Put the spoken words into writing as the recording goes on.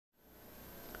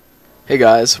Hey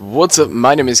guys, what's up?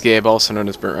 My name is Gabe, also known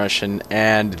as Burnt Russian,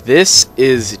 and this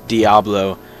is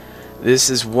Diablo.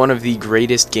 This is one of the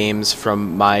greatest games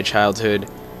from my childhood,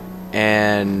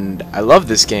 and I love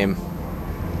this game.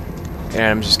 And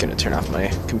I'm just going to turn off my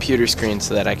computer screen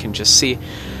so that I can just see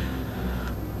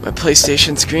my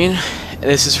PlayStation screen.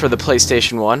 This is for the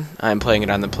PlayStation 1. I'm playing it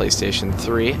on the PlayStation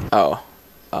 3.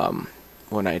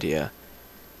 One idea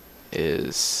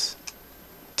is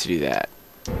to do that.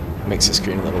 Makes the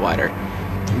screen a little wider.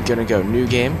 I'm gonna go new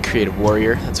game, creative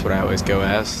warrior. That's what I always go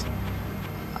as.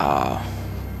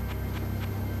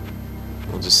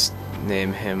 We'll just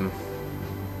name him.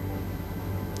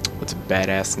 What's a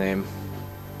badass name?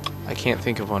 I can't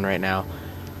think of one right now.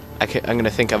 I'm gonna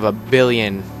think of a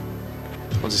billion.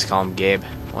 We'll just call him Gabe.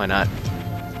 Why not?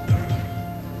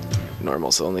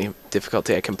 Normal's the only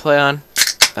difficulty I can play on.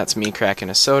 That's me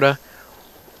cracking a soda.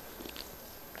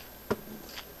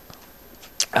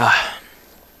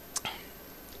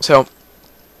 So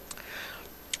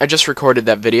I just recorded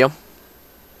that video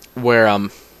where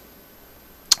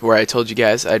I told you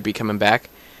guys I'd be coming back,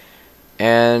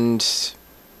 and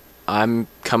I'm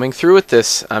coming through with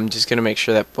this. I'm just gonna make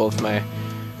sure that both my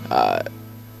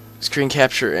screen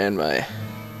capture and my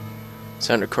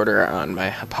sound recorder are on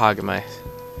my POG and my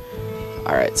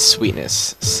alright,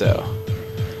 sweetness. So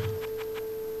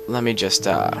let me just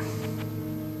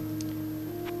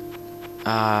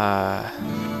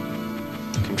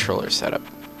controller setup.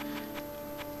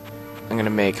 I'm gonna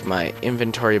make my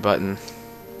inventory button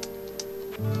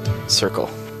circle.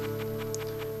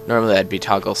 Normally that'd be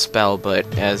toggle spell,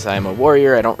 but as I'm a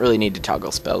warrior, I don't really need to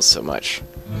toggle spells so much.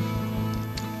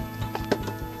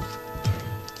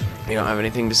 You don't have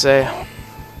anything to say?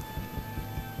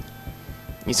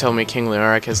 You told me King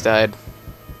Leoric has died.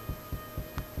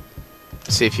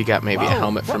 See if you got maybe a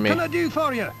helmet for me. What can I do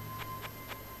for you?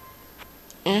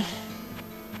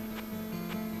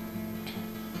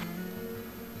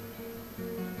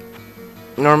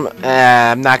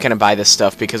 I'm not gonna buy this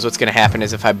stuff, because what's gonna happen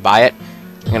is if I buy it,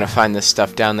 I'm gonna find this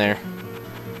stuff down there.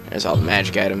 There's all the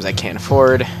magic items I can't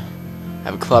afford. I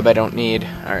have a club I don't need.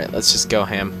 Alright, let's just go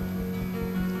ham.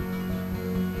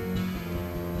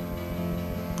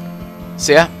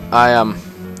 So yeah,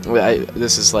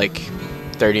 this is like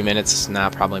 30 minutes,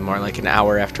 probably more like an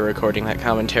hour after recording that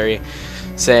commentary,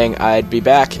 saying I'd be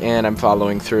back, and I'm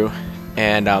following through.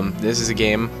 And this is a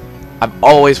game I've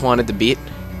always wanted to beat,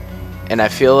 and I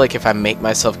feel like if I make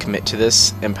myself commit to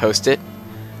this and post it,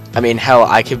 I mean, hell,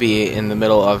 I could be in the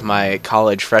middle of my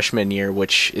college freshman year,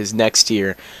 which is next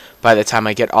year, by the time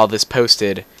I get all this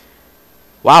posted.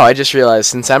 Wow, I just realized,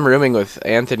 since I'm rooming with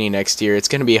Anthony next year, it's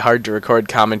going to be hard to record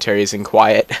commentaries in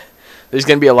quiet. There's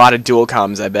going to be a lot of dual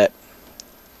comms, I bet.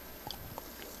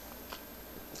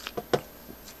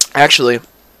 Actually,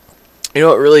 you know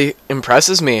what really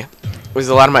impresses me was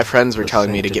a lot of my friends were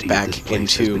telling me to get back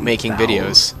into making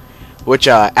videos, which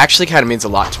actually kind of means a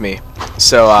lot to me.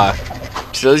 So,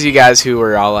 to those of you guys who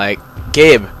were all like,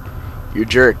 Gabe, you're a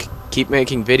jerk, keep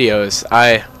making videos,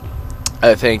 I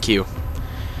thank you.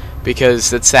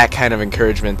 Because it's that kind of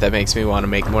encouragement that makes me want to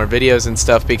make more videos and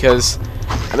stuff, because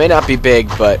I may not be big,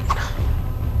 but,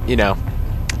 you know,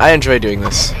 I enjoy doing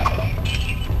this.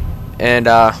 And,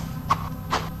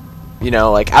 you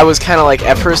know, like, I was kind of like,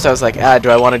 at first I was like, do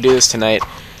I want to do this tonight?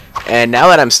 And now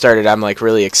that I'm started, I'm, like,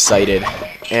 really excited.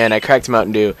 And I cracked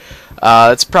Mountain Dew.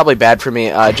 That's probably bad for me.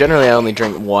 Generally, I only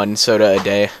drink one soda a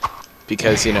day,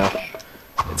 because, you know,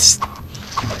 it's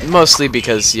mostly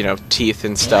because, you know, teeth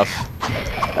and stuff.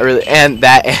 And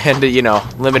you know,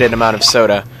 limited amount of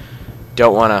soda.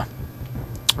 Don't want to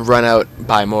run out,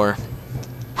 buy more.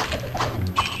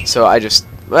 So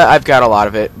I've got a lot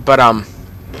of it, but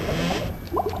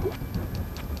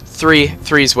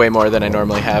three's way more than I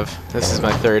normally have. This is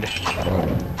my third,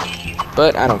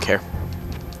 but I don't care.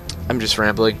 I'm just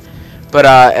rambling. But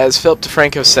as Philip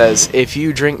DeFranco says, if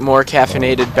you drink more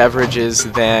caffeinated beverages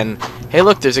than... Hey,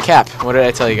 look, there's a cap. What did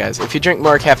I tell you guys? If you drink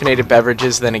more caffeinated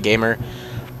beverages than a gamer,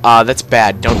 that's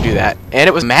bad. Don't do that. And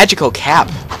it was magical cap.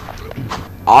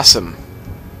 Awesome.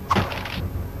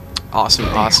 Awesome,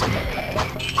 awesome.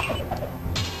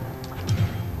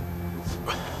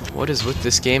 What is with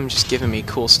this game just giving me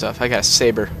cool stuff? I got a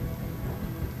saber.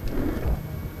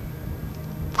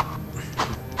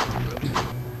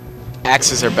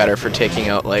 Axes are better for taking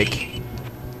out, like,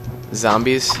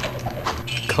 zombies.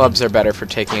 Clubs are better for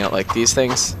taking out, like, these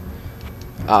things.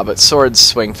 But swords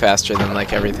swing faster than,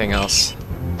 like, everything else.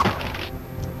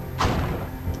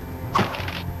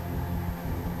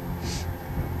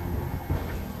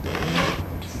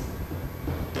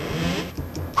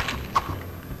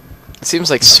 It seems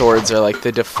like swords are, like,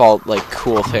 the default, like,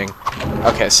 cool thing.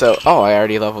 Okay, so... Oh, I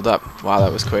already leveled up. Wow,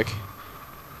 that was quick.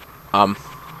 I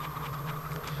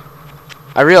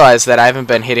realized that I haven't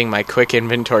been hitting my quick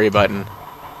inventory button.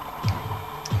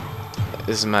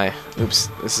 This is my... Oops.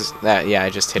 This is... that. Yeah, I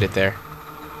just hit it there.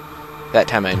 That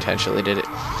time I intentionally did it.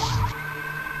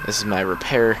 This is my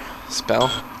repair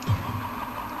spell.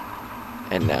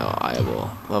 And now I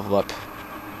will level up.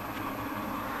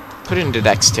 Put it into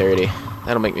dexterity.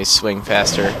 That'll make me swing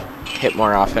faster, hit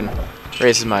more often,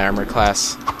 raises my armor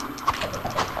class.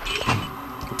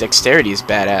 Dexterity is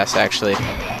badass, actually.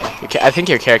 I think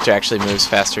your character actually moves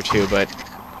faster too, but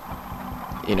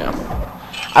you know.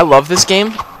 I love this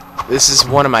game. This is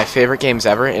one of my favorite games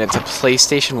ever, and it's a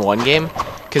PlayStation 1 game,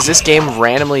 because this game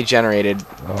randomly generated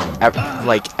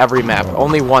like every map.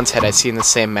 Only once had I seen the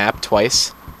same map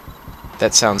twice.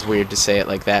 That sounds weird to say it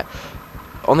like that.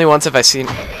 Only once have I seen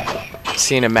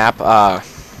a map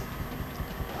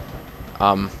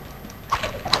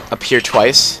appear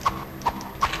twice,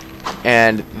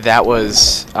 and that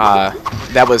was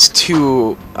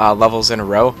 2 levels in a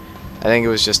row. I think it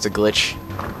was just a glitch.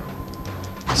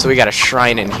 So we got a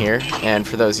shrine in here, and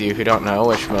for those of you who don't know,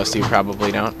 which most of you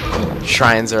probably don't,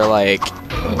 shrines are like,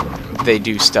 they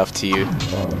do stuff to you.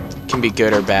 Can be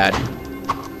good or bad.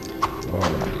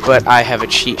 But I have a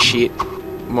cheat sheet,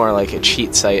 more like a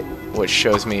cheat site, which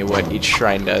shows me what each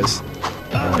shrine does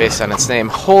based on its name.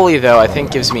 Holy, though, I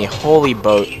think gives me holy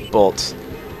bolts,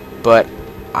 but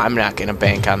I'm not gonna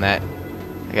bank on that.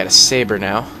 I got a saber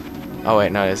now. Oh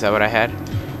wait, no, is that what I had?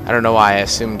 I don't know why I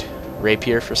assumed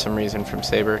rapier for some reason from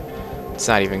saber. It's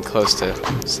not even close to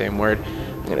the same word.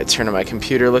 I'm gonna turn on my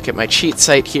computer, look at my cheat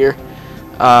site here,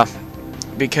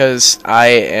 because I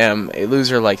am a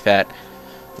loser like that.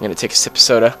 I'm gonna take a sip of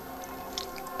soda.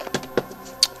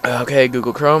 Okay,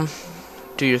 Google Chrome,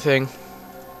 do your thing.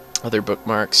 Other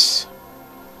bookmarks.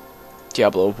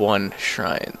 Diablo 1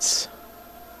 shrines.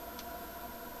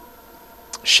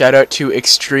 Shout out to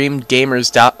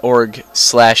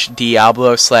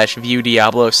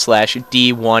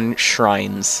extremegamers.org/Diablo/viewdiablo/D1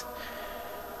 shrines.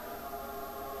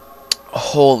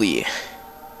 Holy.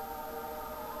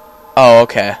 Oh,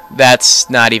 okay. That's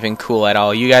not even cool at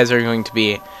all. You guys are going to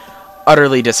be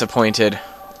utterly disappointed.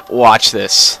 Watch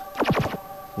this.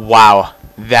 Wow.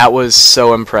 That was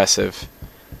so impressive.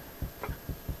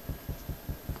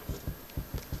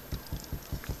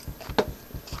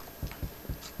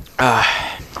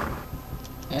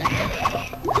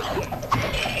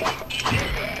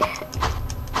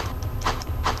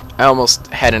 I almost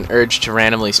had an urge to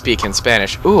randomly speak in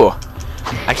Spanish. Ooh,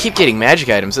 I keep getting magic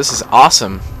items. This is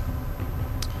awesome.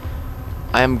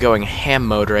 I am going ham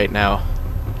mode right now.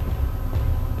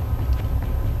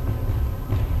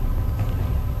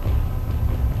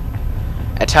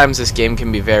 At times this game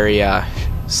can be very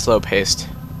slow-paced.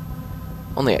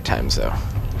 Only at times, though.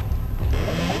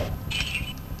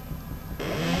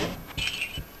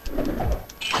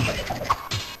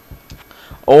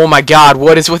 Oh my god,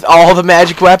 what is with all the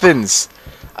magic weapons?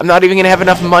 I'm not even going to have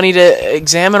enough money to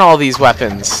examine all these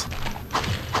weapons.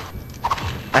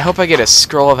 I hope I get a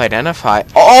scroll of identify.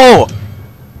 Oh!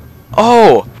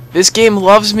 Oh! This game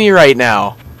loves me right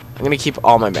now. I'm going to keep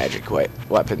all my magic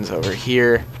weapons over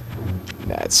here.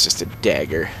 That's just a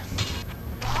dagger.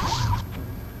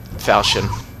 Falchion.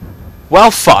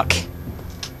 Well, fuck.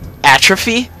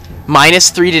 Atrophy?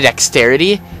 -3 to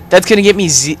dexterity? That's going to get me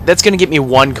that's going to get me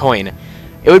 1 coin.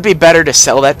 It would be better to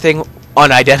sell that thing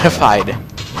unidentified.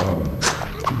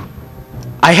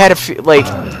 I had a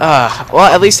well,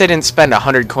 at least I didn't spend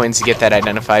 100 coins to get that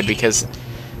identified, because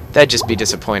that'd just be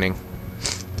disappointing.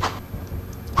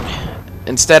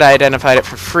 Instead, I identified it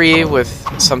for free with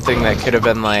something that could have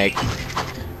been like, I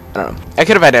don't know. I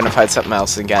could have identified something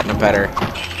else and gotten a better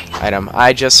item.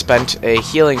 I just spent a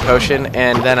healing potion,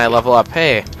 and then I level up.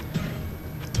 Hey,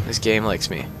 this game likes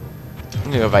me.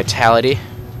 I'm gonna go vitality.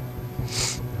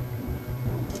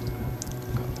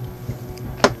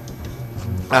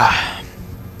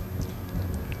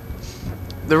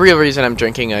 The real reason I'm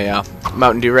drinking a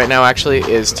Mountain Dew right now, actually,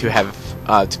 is to have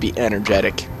to be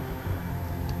energetic.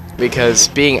 Because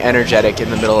being energetic in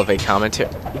the middle of a commentary...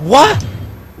 What?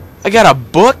 I got a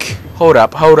book? Hold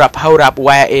up, hold up, hold up.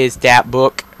 Where is that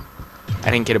book? I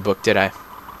didn't get a book, did I? I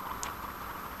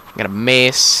got a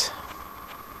mace.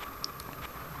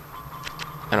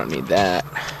 I don't need that.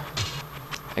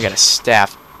 I got a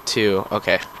staff, too.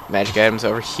 Okay, magic items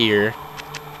over here.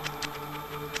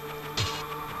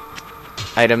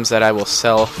 Items that I will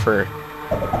sell for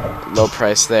low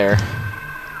price there.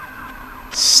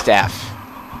 Staff.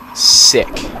 Sick.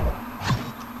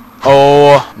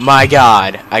 Oh my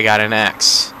god, I got an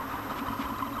axe.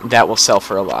 That will sell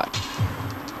for a lot.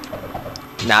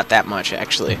 Not that much,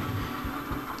 actually.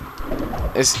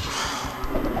 Is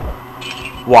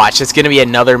watch, it's gonna be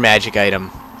another magic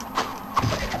item.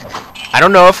 I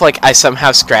don't know if like I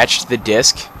somehow scratched the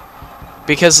disc,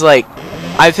 because like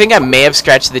I think I may have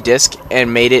scratched the disc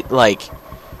and made it like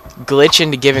glitch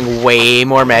into giving way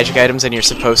more magic items than you're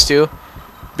supposed to,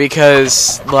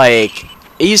 because like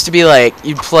it used to be like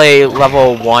you'd play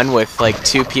level 1 with like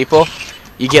 2 people,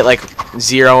 you get like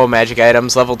 0 magic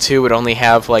items. Level 2 would only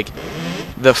have like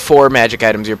the 4 magic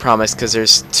items you're promised, because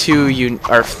there's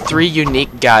 3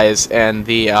 unique guys and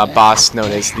the boss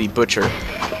known as the Butcher,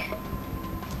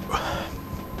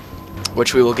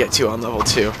 which we will get to on level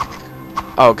 2.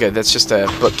 Oh good, that's just a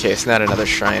bookcase, not another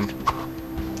shrine.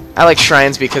 I like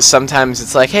shrines because sometimes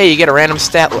it's like, hey, you get a random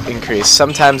stat increase.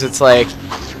 Sometimes it's like,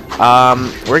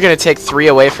 we're gonna take 3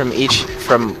 away from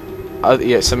some of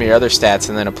your other stats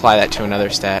and then apply that to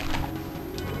another stat.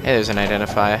 Hey, there's an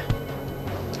identify.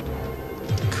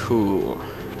 Cool.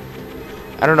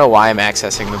 I don't know why I'm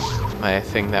accessing my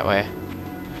thing that way.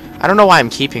 I don't know why I'm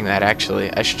keeping that, actually.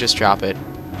 I should just drop it.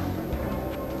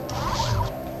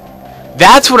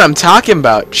 That's what I'm talking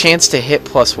about! Chance to hit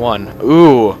 +1.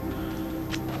 Ooh.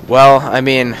 Well, I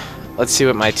mean, let's see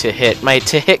what my to hit. My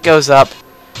to hit goes up.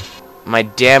 My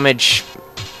damage...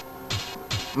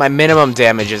 My minimum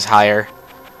damage is higher.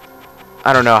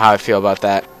 I don't know how I feel about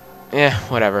that. Eh,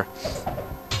 whatever.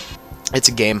 It's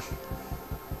a game.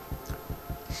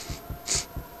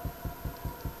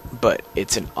 But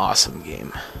it's an awesome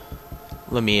game.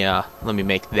 Let me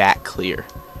make that clear.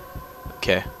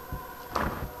 Okay.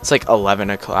 It's like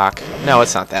 11 o'clock. No,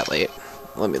 it's not that late.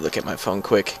 Let me look at my phone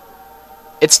quick.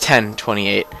 It's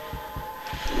 10:28.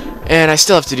 And I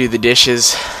still have to do the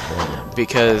dishes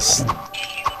because...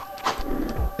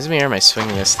 Is me or am I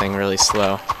swinging this thing really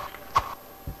slow?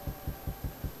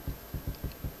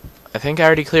 I think I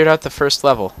already cleared out the first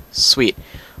level. Sweet.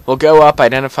 We'll go up,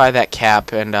 identify that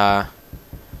cap, and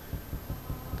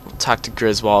we'll talk to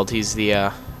Griswold. He's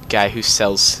the guy who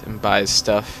sells and buys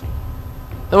stuff.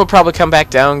 Then we'll probably come back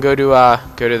down, go to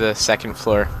the second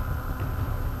floor.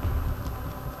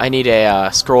 I need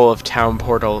a scroll of town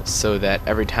portal so that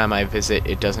every time I visit,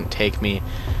 it doesn't take me.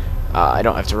 I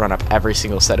don't have to run up every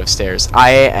single set of stairs. I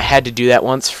had to do that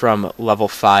once from level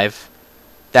 5.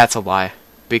 That's a lie,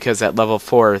 because at level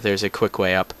 4 there's a quick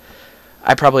way up.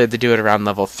 I probably had to do it around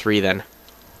level 3 then.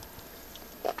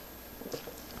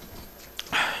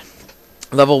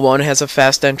 Level 1 has a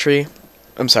fast entry.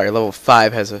 I'm sorry, level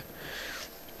 5 has a...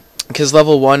 Because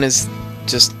level 1 is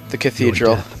just the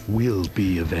cathedral. Your death will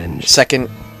be avenged. Second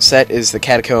set is the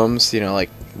catacombs, you know, like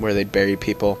where they'd bury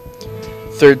people.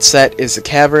 Third set is the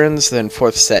caverns, then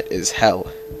fourth set is hell.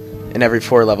 And every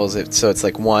 4 levels, so it's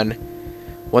like 1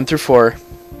 through 4,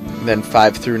 then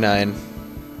 5 through 9,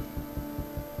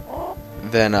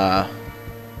 then, I'm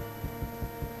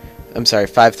sorry,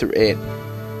 5 through 8,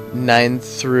 9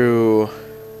 through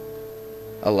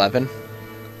 11,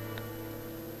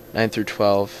 9 through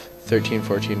 12, 13,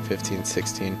 14, 15,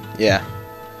 16, yeah.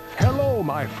 Hello,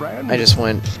 my friend. I just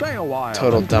went Stay a while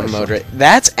total dumb mode right.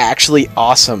 That's actually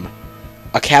awesome.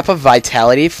 A cap of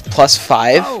vitality plus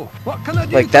 5. Oh, what can I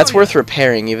do Like, that's for worth you?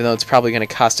 repairing, even though it's probably going to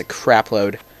cost a crap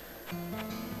load.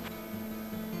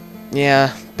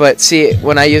 Yeah, but see,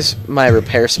 when I use my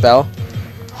repair spell,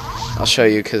 I'll show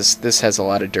you, because this has a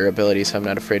lot of durability, so I'm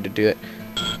not afraid to do it.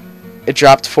 It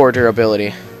dropped 4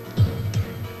 durability.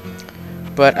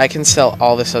 But I can sell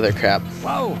all this other crap.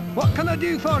 Whoa, what can I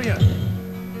do for you?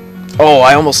 Oh,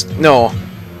 I almost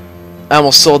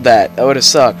sold that. That would have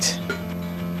sucked.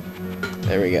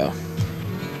 There we go.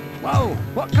 Whoa,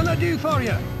 what can I do for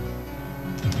you?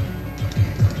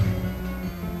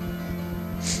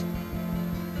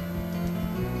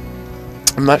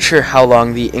 I'm not sure how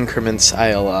long the increments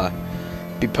I'll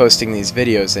be posting these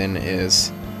videos in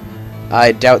is.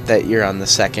 I doubt that you're on the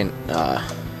second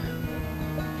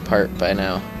part by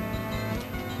now.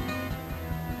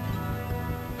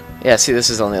 Yeah, see, this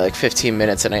is only like 15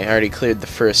 minutes and I already cleared the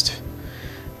first.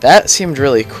 That seemed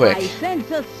really quick. I sense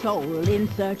a soul in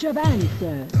search of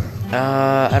answers.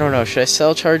 I don't know. Should I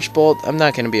sell Charged Bolt? I'm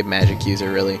not going to be a magic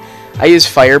user, really. I use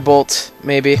Firebolt,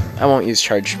 maybe. I won't use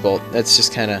Charged Bolt. That's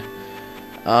just kind of...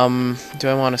 do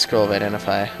I want a Scroll of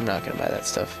Identify? I'm not going to buy that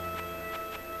stuff.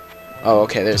 Oh,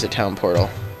 okay, there's a town portal.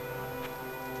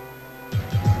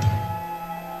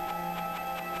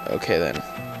 Okay, then.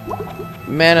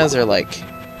 Manas are like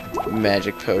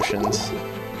magic potions.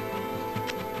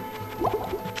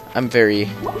 I'm very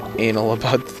anal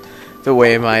about the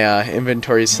way my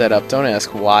inventory is set up. Don't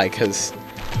ask why, because,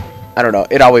 I don't know,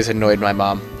 it always annoyed my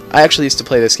mom. I actually used to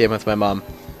play this game with my mom.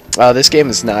 This game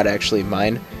is not actually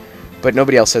mine, but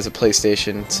nobody else has a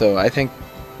PlayStation, so I think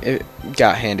it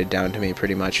got handed down to me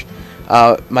pretty much.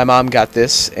 My mom got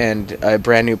this and a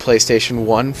brand new PlayStation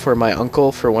 1 for my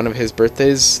uncle for one of his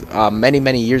birthdays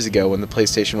many years ago when the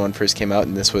PlayStation 1 first came out,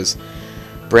 and this was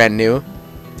brand new.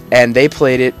 And they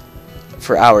played it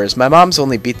for hours. My mom's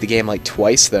only beat the game like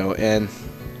twice though, and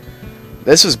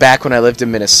this was back when I lived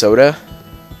in Minnesota,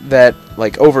 that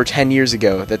like over 10 years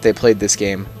ago that they played this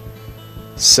game.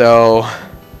 So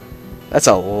that's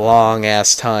a long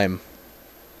ass time.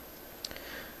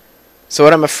 So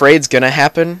what I'm afraid's gonna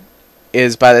happen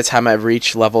is by the time I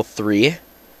reach level 3,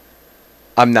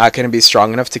 I'm not gonna be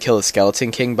strong enough to kill the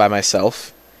Skeleton King by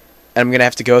myself, and I'm gonna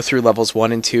have to go through levels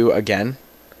 1 and 2 again,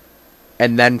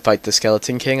 and then fight the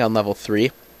Skeleton King on level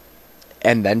 3,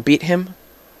 and then beat him,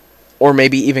 or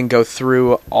maybe even go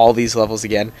through all these levels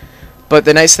again. But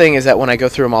the nice thing is that when I go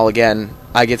through them all again,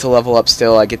 I get to level up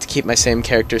still, I get to keep my same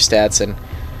character stats, and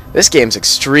this game's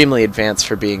extremely advanced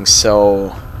for being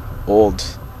so old.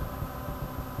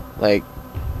 Like,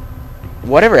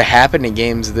 whatever happened to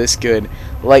games this good?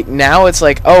 Like, now it's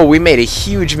like, oh, we made a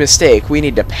huge mistake, we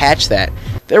need to patch that.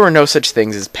 There were no such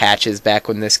things as patches back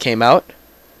when this came out.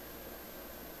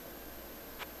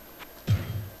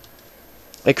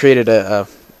 I created a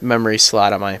memory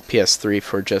slot on my PS3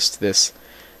 for just this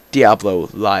Diablo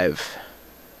live.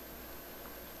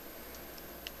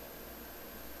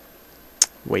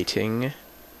 Waiting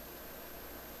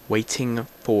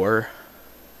for ...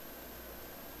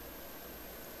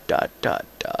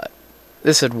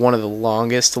 This had one of the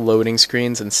longest loading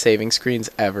screens and saving screens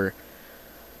ever.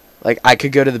 Like, I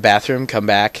could go to the bathroom, come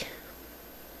back.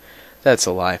 That's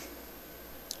a lie.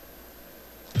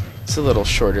 It's a little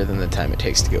shorter than the time it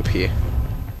takes to go pee.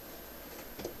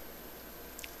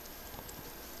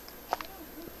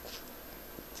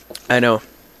 I know,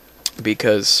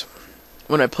 because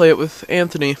when I play it with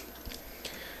Anthony,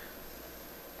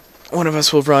 one of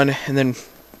us will run, and then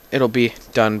it'll be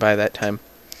done by that time.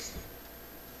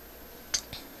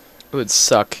 It would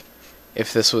suck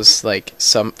if this was, like,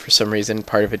 for some reason,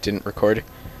 part of it didn't record.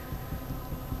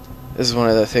 This is one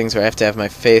of the things where I have to have my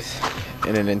faith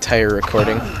in an entire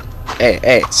recording.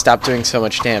 Hey, stop doing so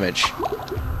much damage.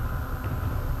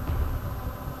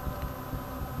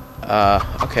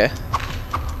 Okay.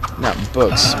 Not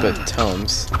books, but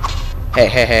tomes.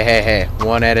 Hey,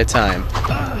 one at a time.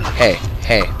 Hey,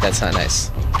 that's not nice.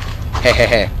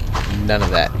 Hey, none of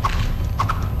that.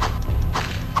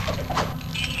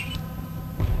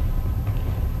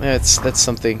 That's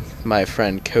something my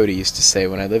friend Cody used to say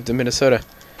when I lived in Minnesota.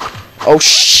 Oh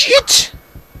shit!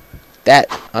 That,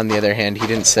 on the other hand, he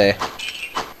didn't say.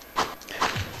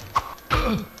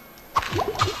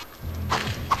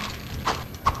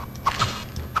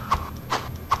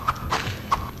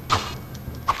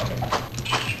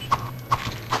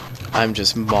 I'm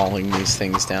just mauling these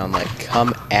things down like,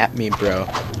 come at me, bro.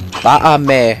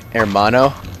 Ba'ame,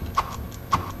 hermano.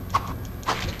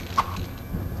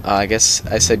 I guess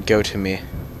I said go to me.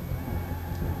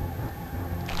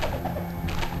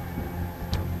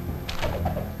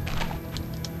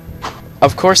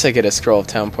 Of course I get a Scroll of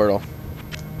Town portal.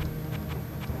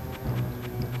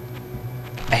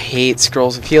 I hate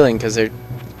Scrolls of Healing because they're...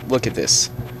 Look at this.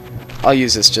 I'll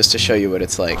use this just to show you what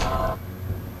it's like.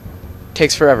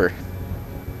 Takes forever.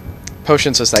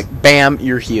 Potion's just like, bam,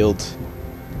 you're healed.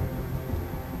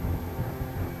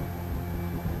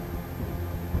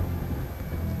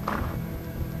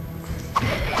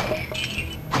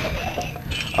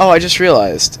 Oh, I just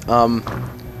realized. I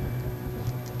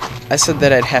said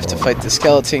that I'd have to fight the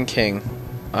Skeleton King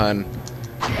on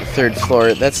the 3rd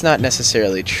floor. That's not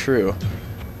necessarily true.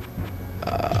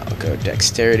 I'll go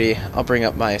Dexterity. I'll bring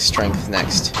up my Strength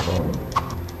next.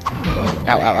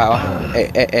 Ow.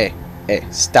 Hey,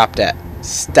 stop that.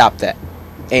 Stop that.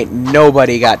 Ain't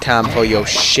nobody got time for your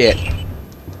shit.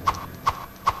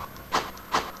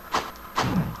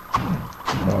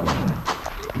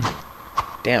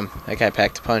 Damn, that guy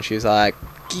packed a punch. He was like,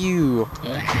 you.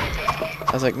 I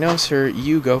was like, no, sir,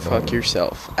 you go fuck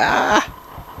yourself. Ah!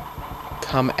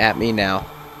 Come at me now.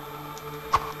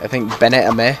 I think Bene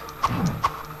Ame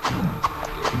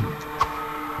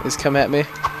is come at me.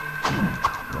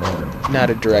 Not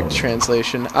a direct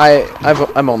translation.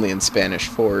 I'm only in Spanish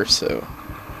 4, so...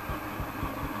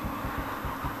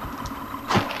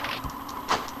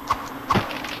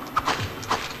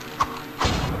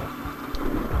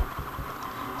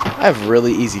 I have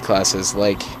really easy classes,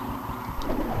 like...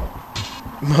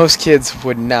 Most kids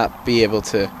would not be able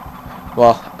to...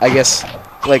 Well, I guess...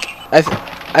 Like,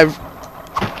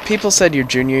 people said your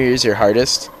junior year is your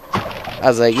hardest. I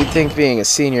was like, you'd think being a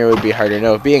senior would be harder.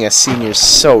 No, being a senior is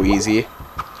so easy.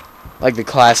 Like, the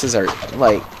classes are,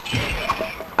 like...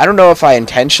 I don't know if I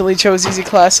intentionally chose easy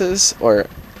classes, or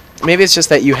maybe it's just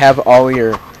that you have all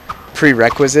your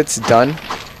prerequisites done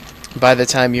by the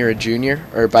time you're a junior,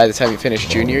 or by the time you finish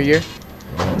junior year.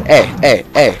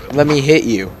 Hey, let me hit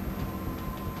you.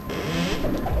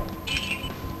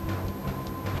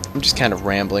 I'm just kind of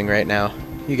rambling right now.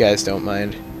 You guys don't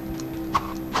mind.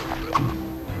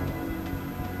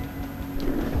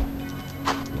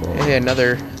 Hey,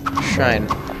 another shrine.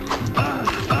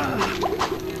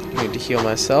 I need to heal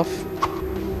myself.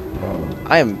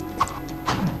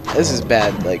 This is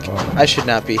bad. Like, I should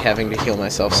not be having to heal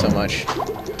myself so much.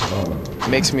 It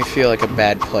makes me feel like a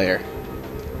bad player.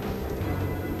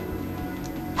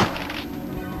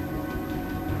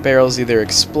 Barrels either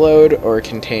explode or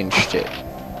contain shit.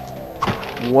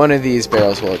 One of these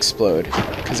barrels will explode,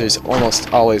 because there's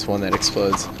almost always one that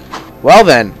explodes. Well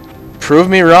then, prove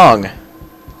me wrong.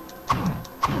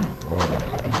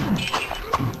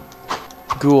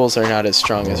 Ghouls are not as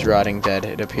strong as rotting dead,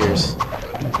 it appears.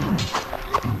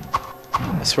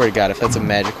 I swear to God, if that's a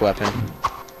magic weapon.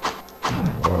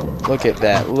 Look at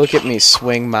that. Look at me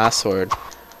swing my sword.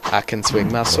 I can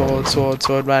swing my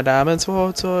sword, my diamond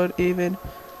sword, even.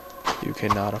 You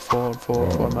cannot afford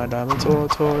my diamond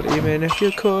sword, even if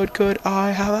you could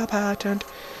I have a patent.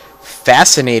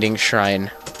 Fascinating shrine.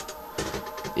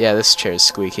 Yeah, this chair is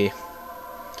squeaky.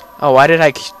 Oh, why did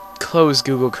I close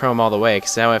Google Chrome all the way?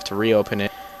 Because now I have to reopen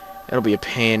it. It'll be a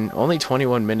pain. Only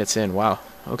 21 minutes in. Wow.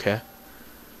 Okay.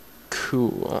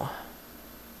 Cool.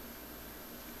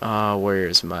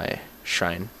 Where's my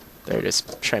shrine? There it is.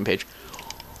 Shrine page.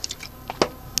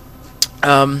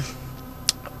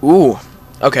 Ooh.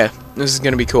 Okay. This is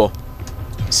gonna be cool.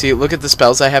 See, look at the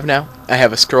spells I have now. I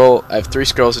have a scroll. I have 3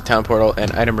 scrolls of Town Portal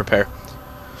and Item Repair.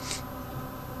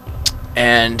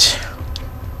 And...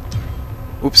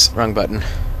 oops, wrong button.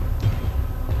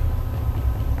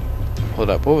 Hold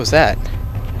up, what was that?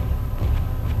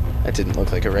 That didn't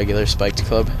look like a regular spiked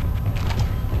club.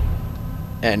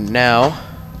 And now...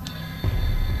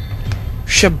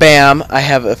 shabam! I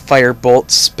have a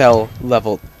Firebolt spell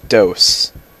level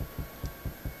dose.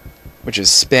 Which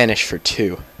is Spanish for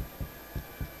 2.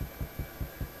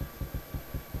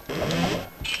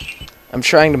 I'm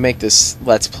trying to make this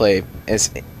Let's Play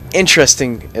as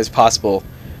interesting as possible,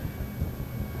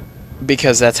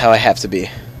 because that's how I have to be.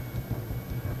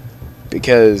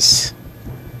 Because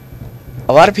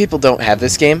a lot of people don't have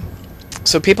this game,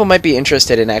 so people might be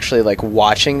interested in actually like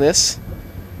watching this,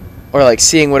 or like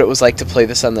seeing what it was like to play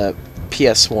this on the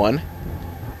PS1.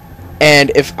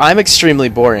 And if I'm extremely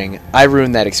boring, I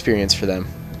ruin that experience for them.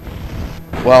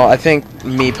 Well, I think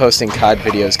me posting COD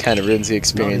videos kind of ruins the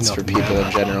experience for people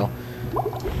in general.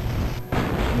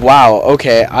 Wow,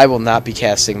 okay, I will not be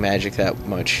casting magic that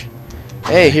much.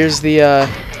 Hey, here's the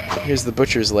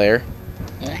butcher's lair.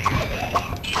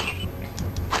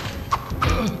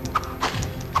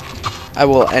 I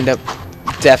will end up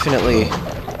definitely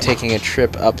taking a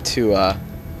trip up to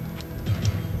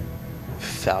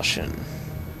Falchion.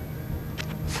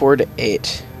 4 to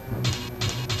 8.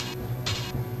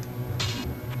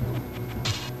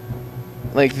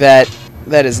 Like that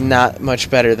is not much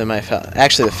better than my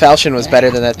actually the Falchion was better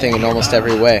than that thing in almost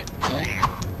every way.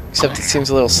 Except it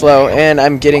seems a little slow and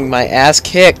I'm getting my ass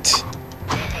kicked.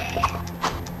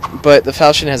 But the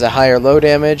Falchion has a higher low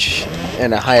damage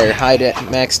and a higher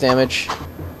max damage.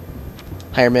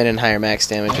 Higher min and higher max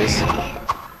damages.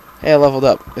 Hey, I leveled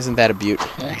up. Isn't that a beaut?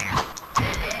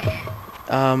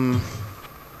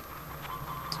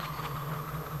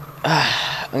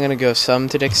 I'm gonna go some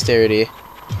to dexterity.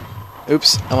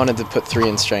 Oops, I wanted to put 3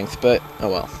 in strength, but oh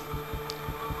well.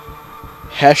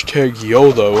 Hashtag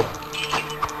YOLO.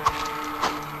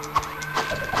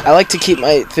 I like to keep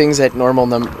my things at normal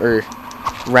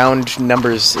round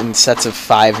numbers in sets of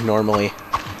 5 normally.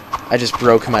 I just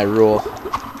broke my rule.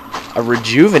 A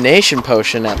rejuvenation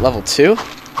potion at level 2?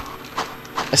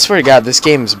 I swear to God, this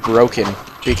game's broken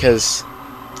because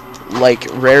like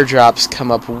rare drops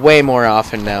come up way more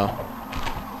often now.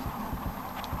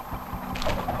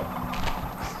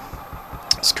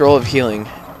 Scroll of healing,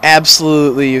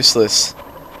 absolutely useless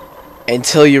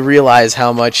until you realize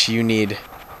how much you need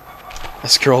a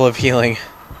scroll of healing.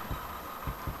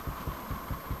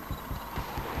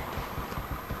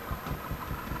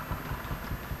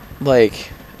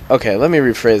 Like, okay, let me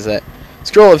rephrase that.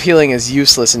 Scroll of healing is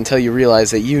useless until you realize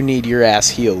that you need your ass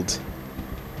healed.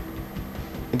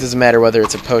 It doesn't matter whether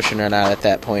it's a potion or not at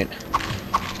that point.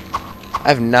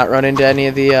 I've not run into any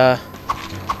of the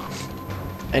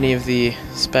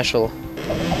special.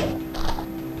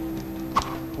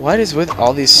 What is with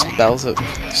all these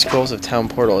scrolls of Town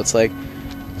Portal? It's like,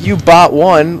 you bought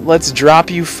 1, let's drop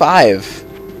you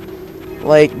 5.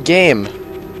 Like, game.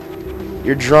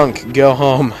 You're drunk. Go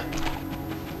home.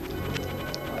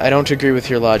 I don't agree with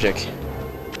your logic.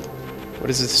 What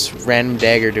is this random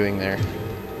dagger doing there?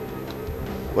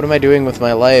 What am I doing with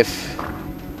my life?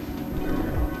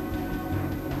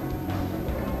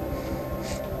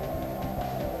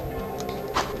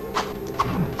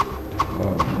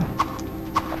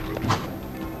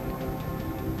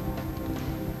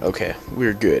 Okay,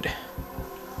 we're good.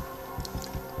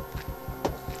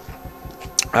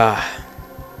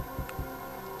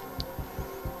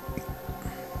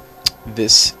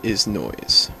 This is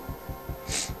noise.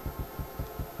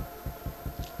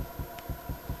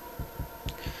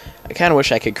 I kind of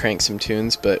wish I could crank some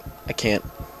tunes, but I can't.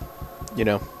 You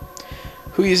know,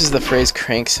 who uses the phrase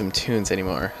crank some tunes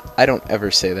anymore? I don't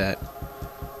ever say that.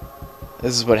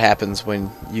 This is what happens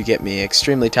when you get me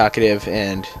extremely talkative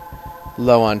and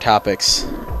low on topics.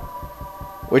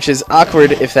 Which is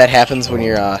awkward if that happens when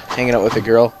you're hanging out with a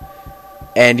girl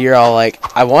and you're all like,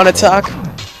 I want to talk,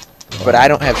 but I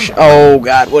don't have oh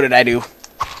god, what did I do?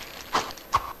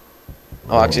 I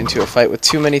walked into a fight with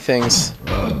too many things.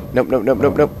 Nope, nope, nope,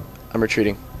 nope, nope. I'm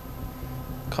retreating.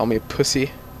 Call me a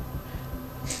pussy.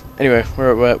 Anyway,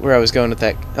 where I was going with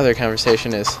that other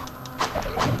conversation is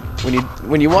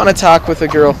when you want to talk with a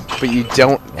girl, but you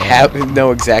don't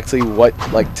know exactly what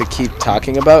like to keep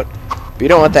talking about. But you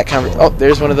don't want that oh,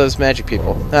 there's one of those magic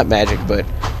people. Not magic, but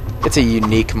it's a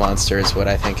unique monster is what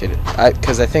I think it is.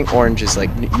 Because I think orange is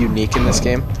like unique in this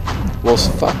game. Well,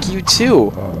 fuck you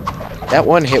too. That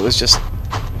one hit was just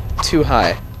too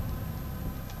high.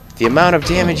 The amount of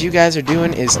damage you guys are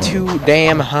doing is too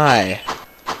damn high.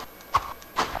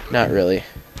 Not really.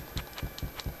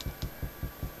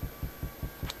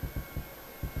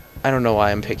 I don't know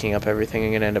why I'm picking up everything.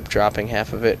 I'm gonna end up dropping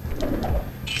half of it.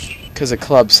 Because a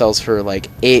club sells for like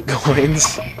 8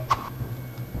 coins.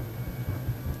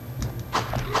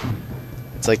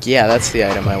 It's like, yeah, that's the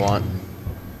item I want.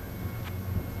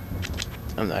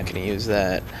 I'm not gonna use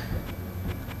that.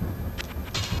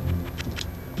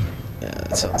 Yeah,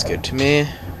 that sounds good to me.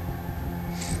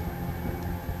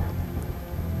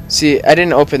 See, I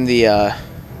didn't open the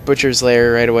Butcher's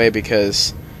Lair right away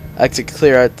because I like to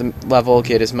clear out the level,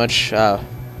 get as much,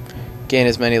 gain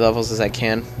as many levels as I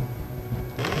can.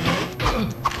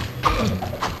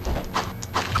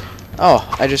 Oh,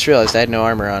 I just realized I had no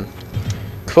armor on.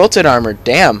 Quilted armor,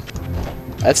 damn.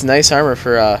 That's nice armor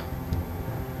for,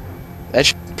 that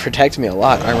should protect me a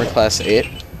lot. Armor class 8.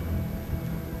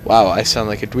 Wow, I sound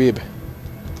like a dweeb.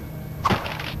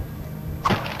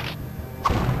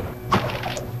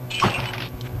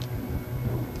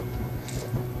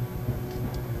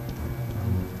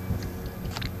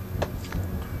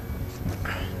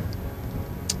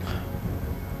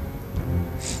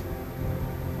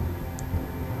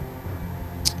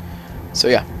 So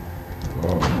yeah.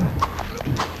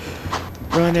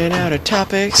 Running out of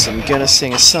topics. I'm gonna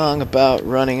sing a song about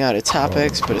running out of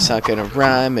topics, but it's not gonna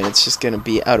rhyme, and it's just gonna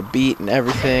be out of beat and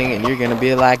everything, and you're gonna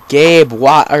be like, Gabe,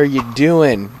 what are you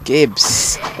doing? Gabe,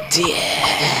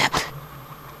 stop.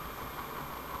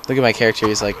 Look at my character,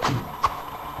 he's like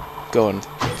going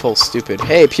full stupid.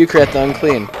 Hey, puke rat the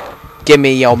unclean. Give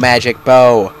me your magic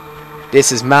bow.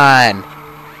 This is mine.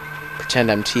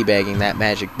 Pretend I'm teabagging that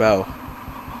magic bow.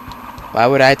 Why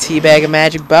would I teabag a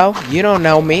magic bow? You don't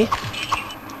know me.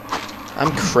 I'm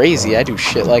crazy. I do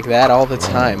shit like that all the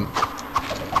time.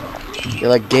 You're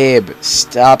like, Gabe,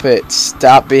 stop it.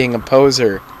 Stop being a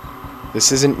poser.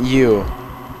 This isn't you.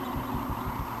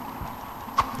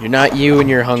 You're not you and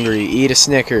you're hungry. Eat a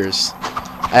Snickers.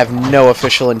 I have no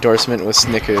official endorsement with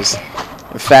Snickers.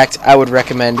 In fact, I would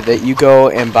recommend that you go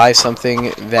and buy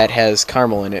something that has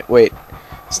caramel in it. Wait,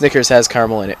 Snickers has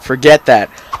caramel in it. Forget that.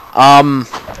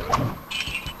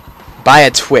 Buy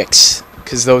a Twix,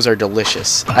 because those are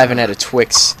delicious. I haven't had a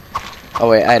Twix. Oh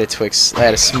wait, I had a Twix. I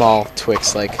had a small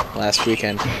Twix like last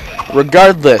weekend.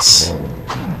 Regardless,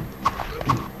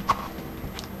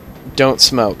 don't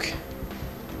smoke.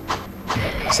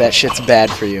 'Cause that shit's bad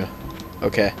for you.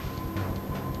 Okay.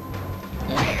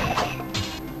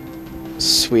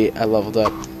 Sweet, I leveled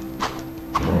up.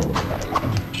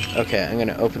 Okay, I'm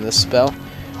gonna open this spell.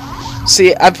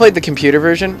 See, I played the computer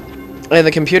version, and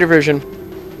the computer version,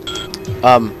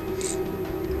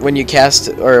 when you cast,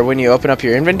 or when you open up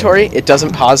your inventory, it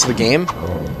doesn't pause the game.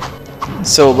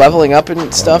 So leveling up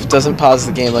and stuff doesn't pause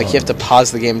the game. Like, you have to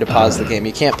pause the game to pause the game.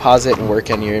 You can't pause it and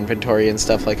work on your inventory and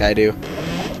stuff like I do.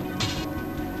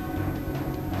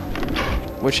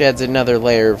 Which adds another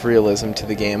layer of realism to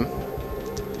the game.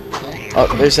 Oh,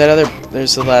 there's that other,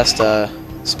 there's the last,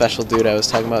 special dude I was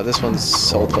talking about. This one's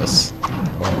Solpus.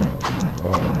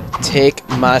 Take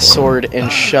my sword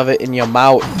and shove it in your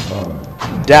mouth.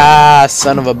 Die,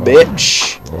 son of a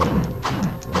bitch.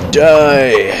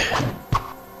 Die.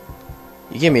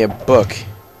 You gave me a book.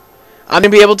 I'm gonna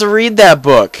be able to read that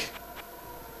book.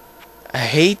 I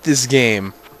hate this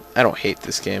game. I don't hate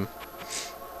this game.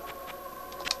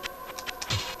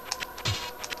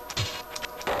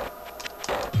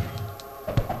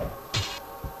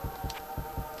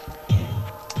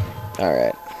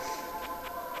 Alright.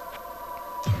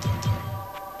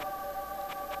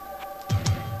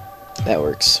 That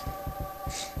works.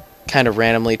 Kind of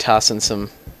randomly tossing some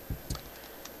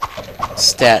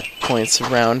stat points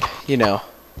around, you know.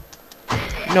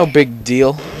 No big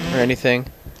deal or anything.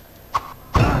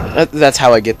 That's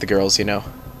how I get the girls, you know.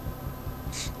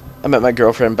 I met my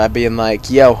girlfriend by being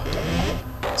like, yo.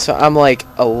 So I'm like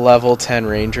a level 10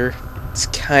 ranger. It's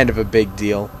kind of a big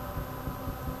deal.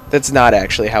 That's not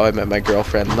actually how I met my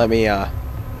girlfriend. Let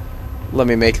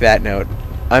me make that note.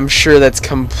 I'm sure that's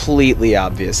completely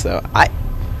obvious, though.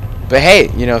 But hey,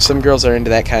 you know, some girls are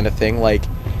into that kind of thing. Like,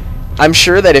 I'm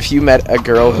sure that if you met a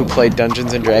girl who played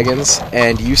Dungeons and Dragons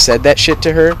and you said that shit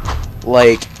to her,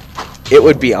 like, it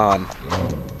would be on.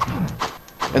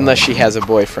 Unless she has a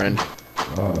boyfriend.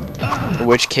 In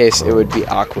which case, it would be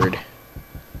awkward.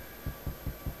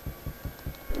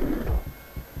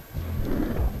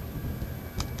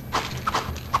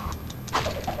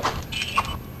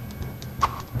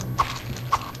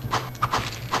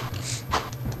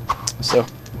 So,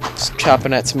 just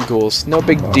chopping at some ghouls. No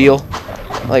big deal.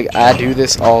 Like, I do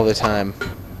this all the time.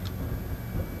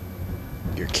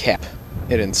 Your cap.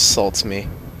 It insults me.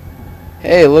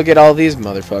 Hey, look at all these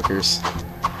motherfuckers.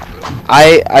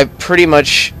 I pretty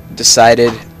much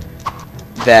decided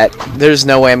that there's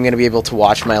no way I'm going to be able to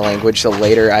watch my language the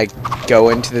later I go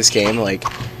into this game. Like,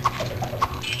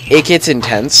 it gets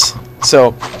intense.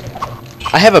 So,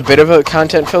 I have a bit of a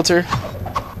content filter,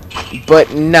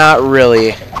 but not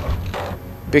really.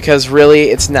 Because really,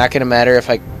 it's not going to matter if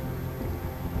I...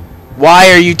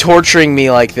 Why are you torturing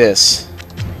me like this?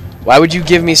 Why would you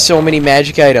give me so many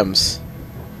magic items?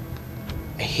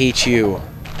 I hate you.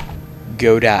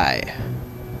 Go die.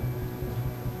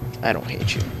 I don't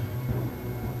hate you.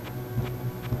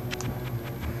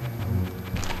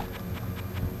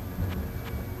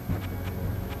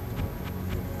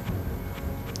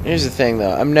 Here's the thing,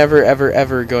 though. I'm never, ever,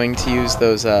 ever going to use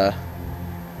those,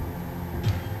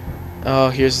 Oh,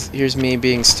 here's me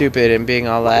being stupid and being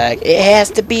all like, it has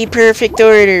to be perfect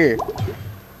order.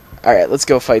 Alright, let's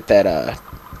go fight that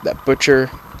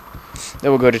butcher. Then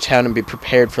we'll go to town and be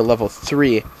prepared for level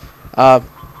 3.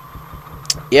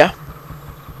 Yeah.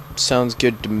 Sounds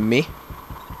good to me.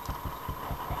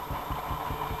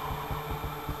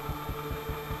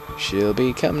 She'll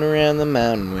be coming around the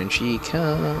mountain when she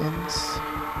comes.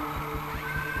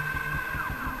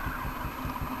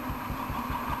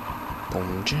 I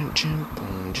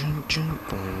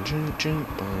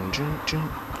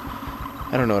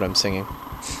don't know what I'm singing,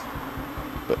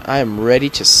 but I am ready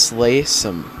to slay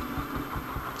some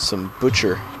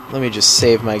butcher. Let me just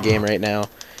save my game right now,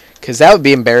 because that would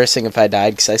be embarrassing if I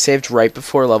died, because I saved right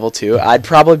before level 2. I'd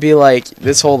probably be like,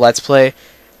 this whole Let's Play,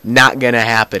 not gonna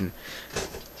happen.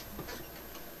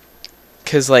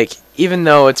 Because, like, even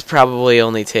though it's probably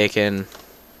only taken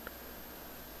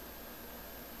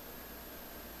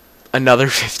another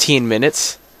 15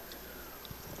 minutes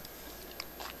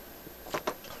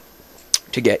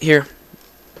to get here,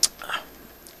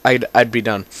 I'd be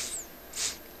done.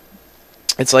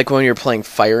 It's like when you're playing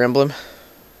Fire Emblem.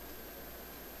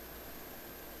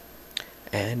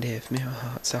 And if my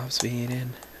heart stops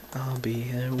beating, I'll be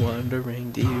there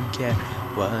wondering, do you get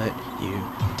what you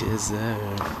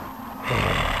deserve?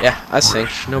 Yeah, I sing.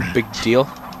 No big deal.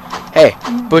 Hey,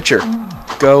 butcher,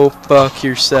 go fuck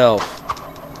yourself.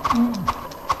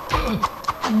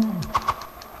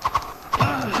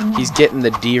 He's getting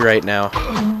the D right now.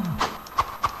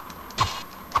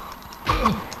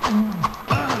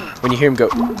 When you hear him go,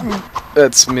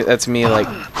 that's me like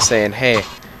saying, hey,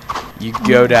 you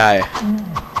go die.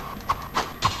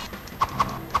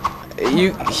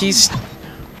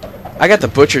 I got the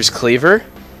butcher's cleaver.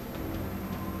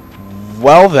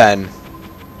 Well then,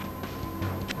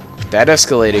 that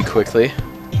escalated quickly.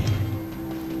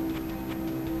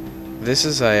 This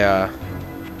is a,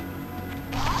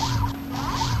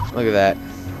 look at that.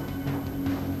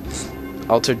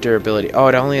 Altered durability. Oh,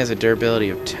 it only has a durability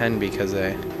of 10 because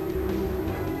I...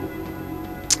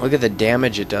 Look at the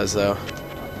damage it does, though.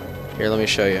 Here, let me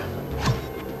show you.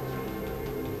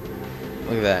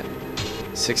 Look at that.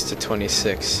 6 to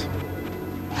 26.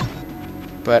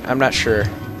 But I'm not sure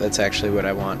that's actually what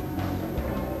I want.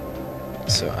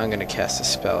 So I'm going to cast a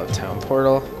spell of Town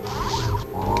Portal.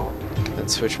 Then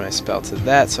switch my spell to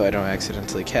that so I don't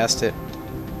accidentally cast it.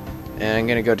 And I'm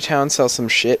gonna go to town, sell some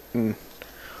shit and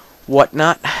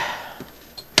whatnot.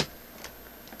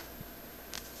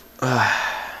 I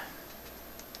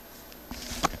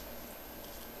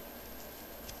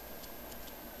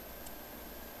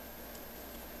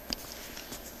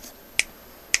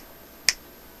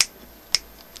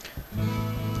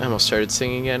almost started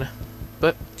singing again,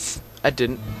 but I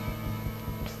didn't.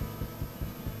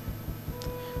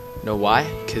 Know why?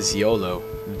 'Cause YOLO.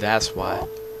 That's why.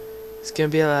 It's gonna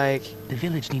be like The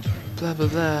village needs blah blah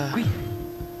blah. great.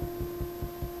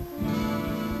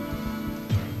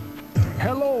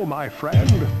 Hello, my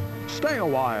friend. Stay a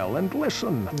while and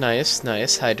listen. Nice,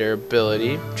 nice. High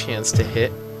durability. Chance to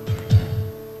hit.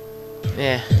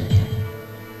 Eh.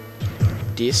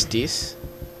 Dece.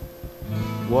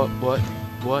 What?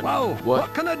 Whoa,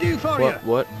 what can I do for you?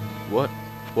 What?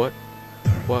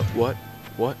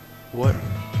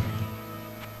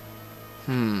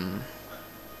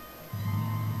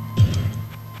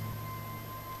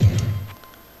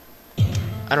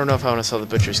 I don't know if I want to sell the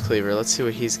butcher's cleaver. Let's see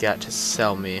what he's got to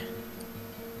sell me.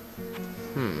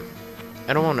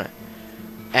 I don't want to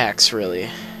axe, really.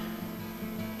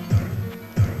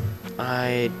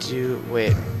 I do...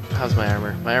 Wait, how's my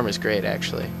armor? My armor's great,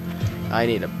 actually. I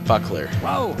need a buckler.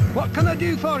 Whoa, what can I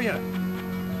do for you?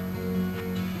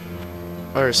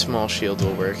 Or a small shield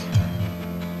will work.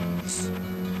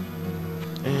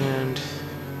 And...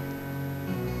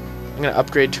 I'm gonna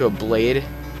upgrade to a blade.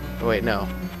 Oh, wait, no.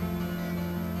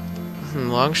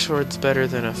 Longsword's better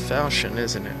than a falchion,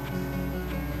 isn't it?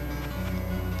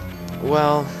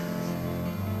 Well...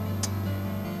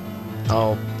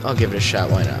 I'll give it a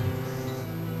shot, why not?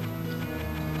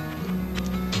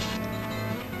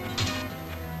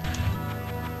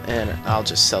 And I'll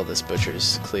just sell this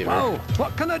butcher's cleaver. Whoa,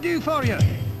 what can I do for you?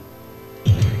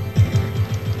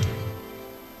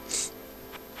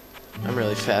 I'm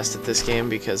really fast at this game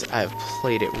because I've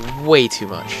played it way too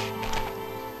much.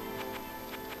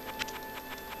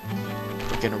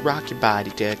 We're gonna rock your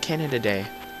body to Canada Day.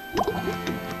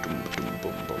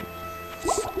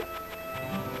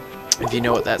 If you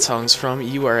know what that song's from,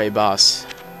 you are a boss.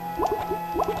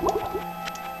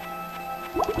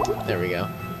 There we go.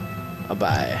 I'll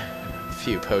buy a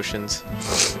few potions.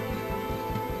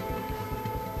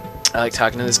 I like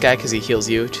talking to this guy because he heals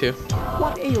you too.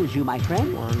 What ails you, my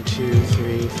friend? 1, 2,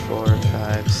 3, 4,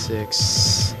 5,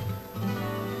 6.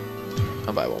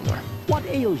 I'll buy one more. What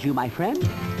ails you, my friend?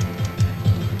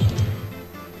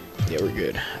 Yeah, we're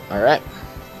good. Alright.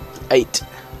 8.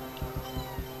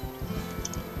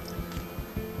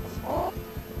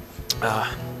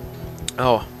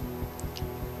 Oh.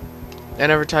 I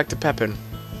never talked to Pepin.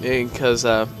 Because,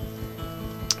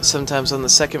 sometimes on the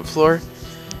second floor,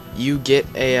 you get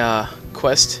a,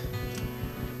 quest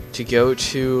to go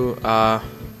to,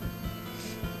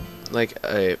 like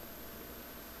a,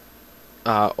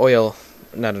 oil,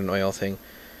 not an oil thing,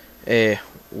 a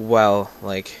well,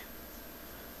 like,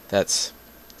 that's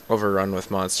overrun with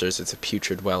monsters. It's a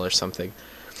putrid well or something.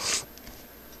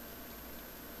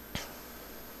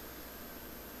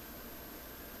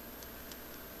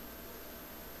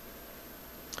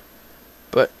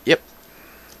 But, yep.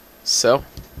 So,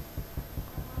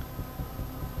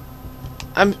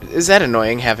 is that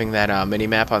annoying having that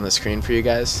mini-map on the screen for you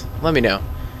guys? Let me know.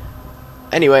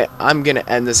 Anyway, I'm going to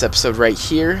end this episode right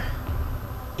here.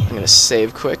 I'm going to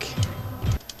save quick.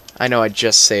 I know I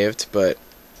just saved, but,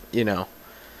 you know.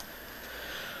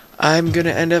 I'm going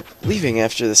to end up leaving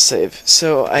after this save.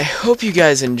 So, I hope you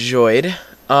guys enjoyed.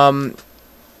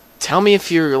 Tell me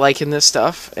if you're liking this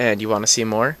stuff and you want to see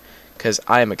more, because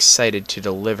I am excited to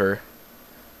deliver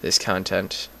this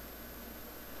content.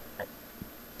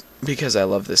 Because I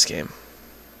love this game.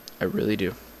 I really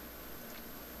do.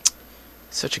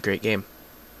 Such a great game.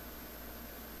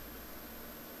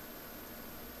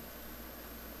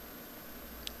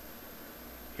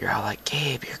 You're all like,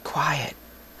 Gabe, you're quiet.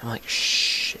 I'm like,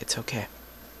 shh, it's okay.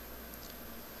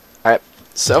 Alright,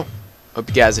 so, hope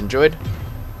you guys enjoyed.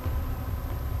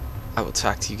 I will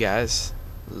talk to you guys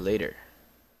later.